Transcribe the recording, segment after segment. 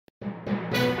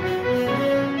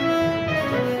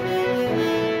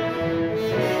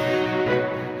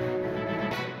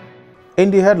In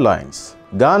the headlines,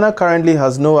 Ghana currently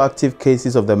has no active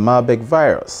cases of the Marburg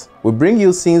virus. We bring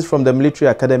you scenes from the military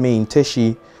academy in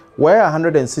Teshie, where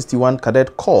 161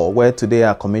 cadet corps were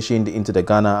today commissioned into the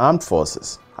Ghana Armed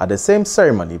Forces. At the same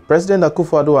ceremony, President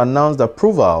Akufo-Addo announced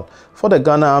approval for the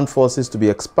Ghana Armed Forces to be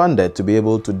expanded to be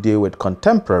able to deal with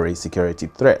contemporary security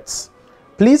threats.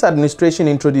 Police administration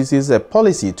introduces a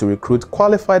policy to recruit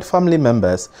qualified family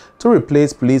members to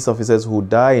replace police officers who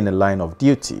die in the line of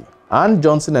duty. And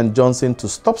Johnson & Johnson to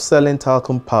stop selling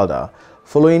talcum powder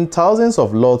following thousands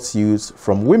of lawsuits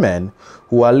from women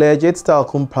who allege its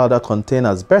talcum powder contains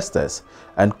asbestos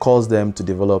and cause them to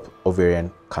develop ovarian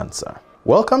cancer.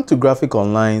 Welcome to Graphic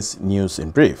Online's News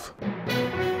in Brief.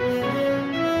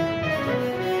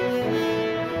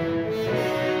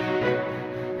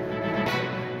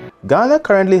 Ghana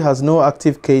currently has no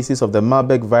active cases of the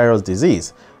Marburg virus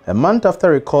disease, a month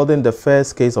after recording the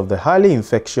first case of the highly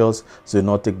infectious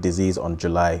zoonotic disease on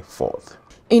July 4th.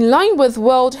 In line with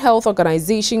World Health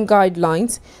Organization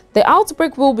guidelines, the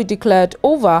outbreak will be declared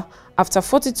over after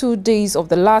 42 days of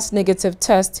the last negative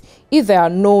test if there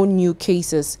are no new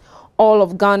cases. All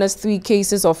of Ghana's 3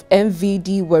 cases of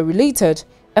MVD were related: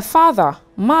 a father,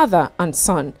 mother and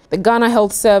son. The Ghana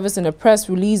Health Service in a press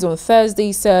release on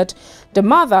Thursday said the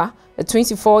mother, a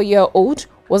 24-year-old,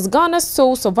 was Ghana's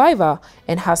sole survivor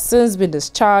and has since been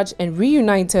discharged and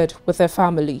reunited with her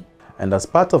family. And as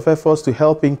part of efforts to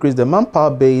help increase the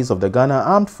manpower base of the Ghana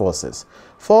Armed Forces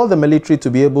for the military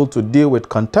to be able to deal with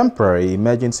contemporary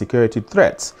emerging security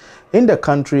threats in the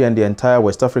country and the entire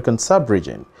West African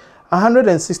sub-region,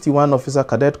 161 officer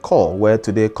cadet corps were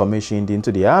today commissioned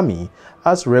into the army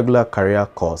as regular career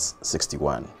corps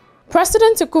 61.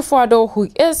 President Akufo-Addo, who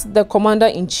is the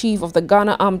commander-in-chief of the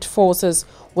Ghana Armed Forces,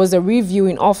 was a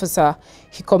reviewing officer.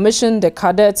 He commissioned the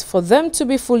cadets for them to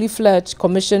be fully fledged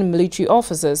commissioned military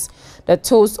officers. The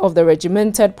toast of the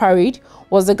regimented parade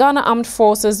was the Ghana Armed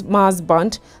Forces Mass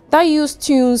Band that used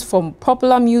tunes from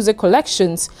popular music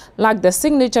collections like the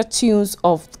signature tunes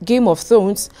of Game of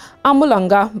Thrones,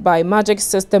 Amulanga by Magic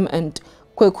System and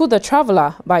Kweku the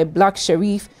Traveler by Black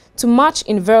Sherif to march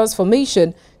in various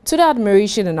formation to the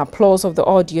admiration and applause of the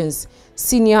audience.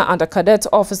 Senior under cadet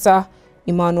officer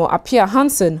Emmanuel Appiah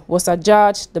Hansen was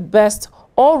adjudged the best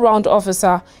all-round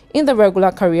officer in the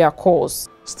regular career course.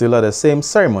 Still at the same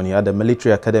ceremony at the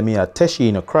military academy at Teshie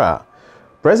in Accra,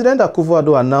 President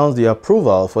Akufo-Addo announced the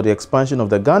approval for the expansion of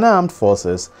the Ghana Armed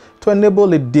Forces to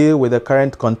enable it deal with the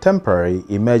current contemporary,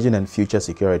 emerging and future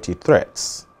security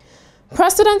threats.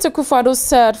 President Akufo-Addo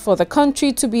said for the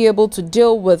country to be able to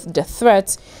deal with the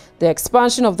threats, the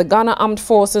expansion of the Ghana Armed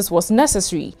Forces was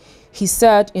necessary. He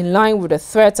said in line with the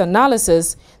threat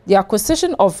analysis, the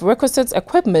acquisition of requisite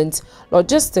equipment,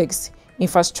 logistics,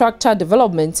 infrastructure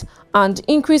development and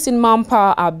increase in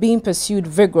manpower are being pursued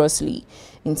vigorously.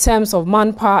 In terms of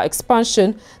manpower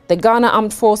expansion, the Ghana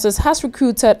Armed Forces has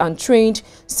recruited and trained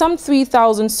some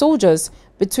 3,000 soldiers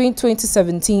between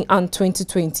 2017 and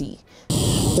 2020.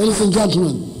 Ladies and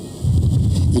gentlemen,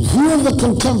 in view of the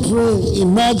contemporary,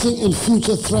 emerging and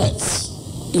future threats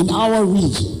in our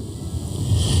region,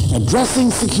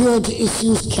 addressing security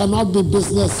issues cannot be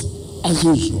business as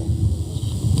usual.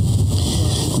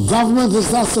 The government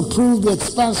has thus approved the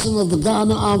expansion of the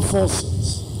Ghana Armed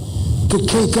Forces to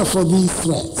cater for these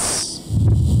threats.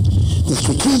 The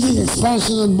strategic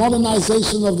expansion and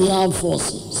modernization of the armed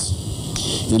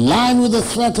forces, in line with the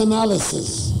threat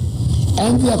analysis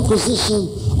and the acquisition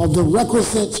of the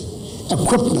requisite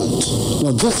equipment,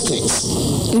 logistics,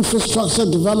 infrastructure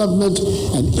development,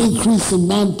 and increase in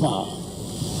manpower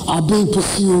are being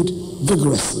pursued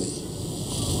vigorously.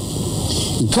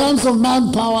 In terms of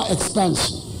manpower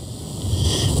expansion,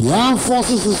 the Armed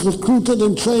Forces has recruited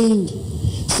and trained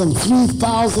some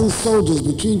 3,000 soldiers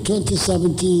between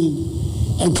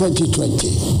 2017 and 2020.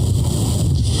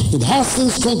 It has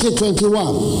since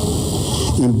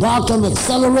 2021 embarked on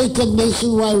accelerated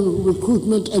nationwide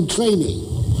recruitment and training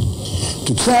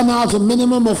to churn out a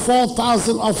minimum of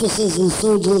 4,000 officers and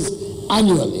soldiers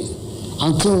annually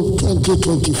until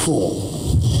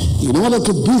 2024 in order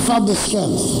to beef up the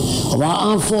strength of our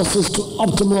armed forces to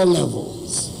optimal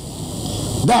levels.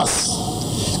 Thus,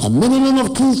 a minimum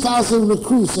of 2,000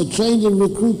 recruits are trained in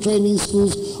recruit training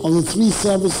schools of the 3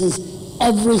 services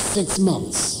every 6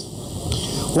 months,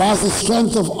 whilst the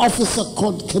strength of officer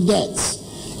cadets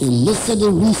enlisted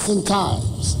in recent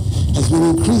times has been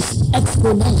increased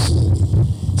exponentially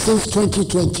since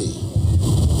 2020.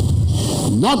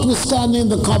 Notwithstanding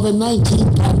the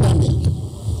COVID-19 pandemic,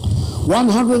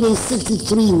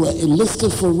 163 were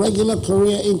enlisted for regular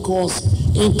career in-course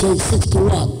intake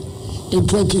 61 in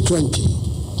 2020,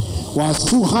 whilst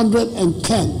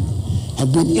 210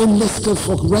 have been enlisted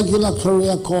for regular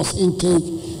career course intake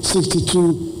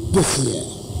 62 this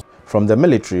year. From the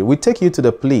military, we take you to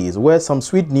the police, where some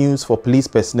sweet news for police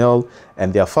personnel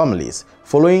and their families,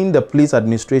 following the police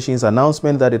administration's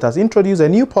announcement that it has introduced a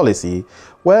new policy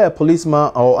where a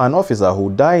policeman or an officer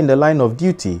who die in the line of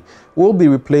duty will be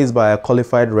replaced by a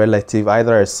qualified relative,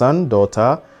 either a son,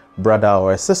 daughter, brother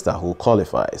or a sister who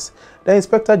qualifies. The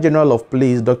Inspector General of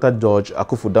Police, Dr. George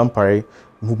Akufo-Addo,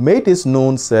 who made this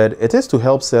known, said it is to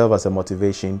help serve as a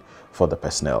motivation for the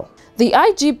personnel. The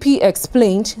IGP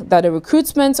explained that the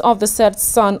recruitment of the said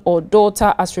son or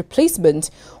daughter as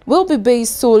replacement will be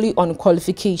based solely on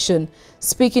qualification.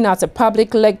 Speaking at a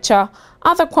public lecture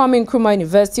at the Kwame Nkrumah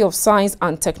University of Science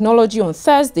and Technology on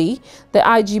Thursday, the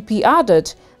IGP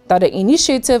added that the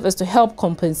initiative is to help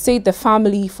compensate the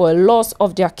family for a loss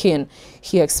of their kin.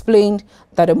 He explained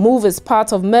that the move is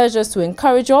part of measures to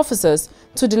encourage officers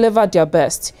to deliver their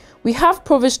best. We have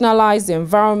provisionalized the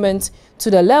environment to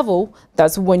the level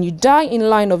that when you die in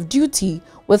line of duty,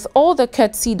 with all the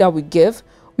courtesy that we give,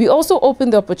 we also open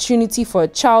the opportunity for a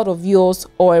child of yours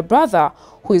or a brother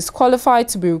who is qualified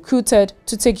to be recruited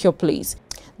to take your place.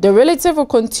 The relative will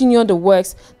continue the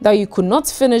works that you could not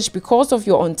finish because of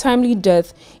your untimely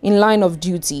death in line of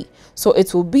duty. So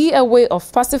it will be a way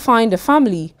of pacifying the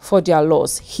family for their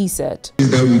loss, he said.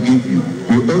 That we give you.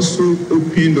 You also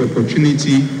open the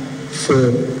opportunity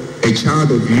for a child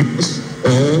of yours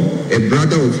or a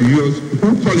brother of yours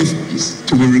who qualifies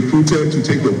to be recruited to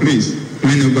take your place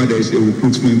whenever there is a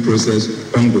recruitment process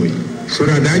ongoing. So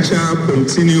that child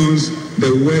continues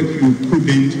the work you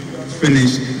couldn't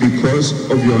finish because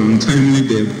of your untimely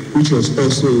death, which was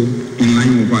also in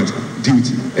line with what?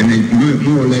 Duty. And then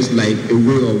more or less like a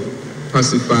way of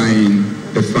pacifying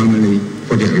the family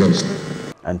for their loss.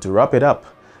 And to wrap it up,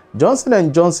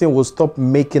 Johnson & Johnson will stop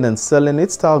making and selling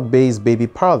its talc-based baby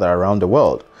powder around the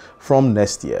world from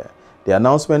next year. The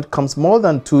announcement comes more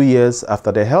than 2 years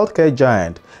after the healthcare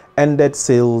giant ended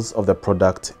sales of the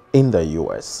product in the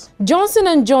US.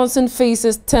 Johnson & Johnson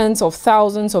faces tens of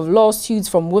thousands of lawsuits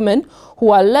from women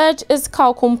who allege its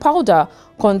talcum powder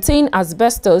contained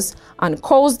asbestos and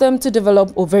caused them to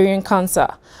develop ovarian cancer.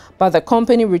 But the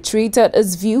company reiterated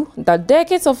its view that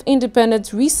decades of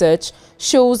independent research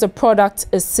shows the product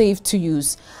is safe to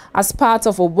use. As part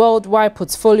of a worldwide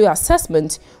portfolio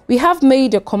assessment, we have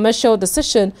made a commercial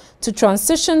decision to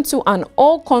transition to an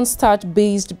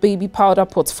all-cornstarch-based baby powder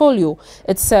portfolio,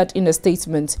 it said in a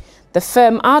statement. The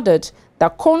firm added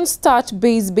that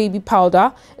cornstarch-based baby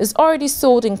powder is already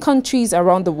sold in countries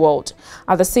around the world.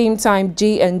 At the same time,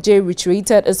 J&J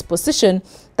reiterated its position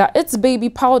that its baby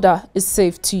powder is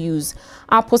safe to use.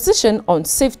 Our position on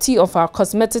safety of our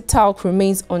cosmetic talc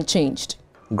remains unchanged.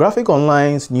 Graphic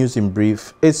Online's News in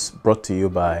Brief is brought to you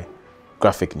by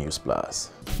Graphic News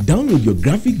Plus. Download your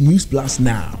Graphic News Plus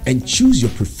now and choose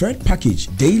your preferred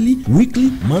package daily, weekly,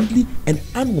 monthly, and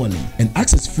annually, and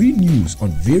access free news on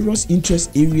various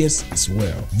interest areas as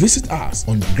well. Visit us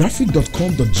on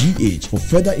graphic.com.gh for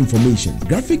further information.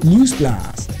 Graphic News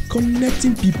Plus,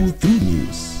 connecting people through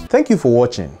news. Thank you for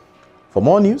watching. For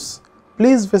more news,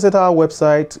 please visit our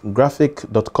website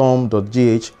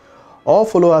graphic.com.gh or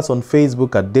follow us on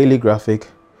Facebook at Daily Graphic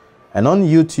and on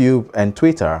YouTube and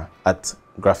Twitter at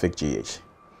GraphicGH.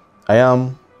 I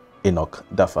am Enoch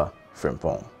Dafa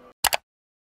Frimpong.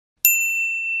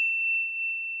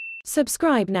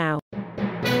 Subscribe now.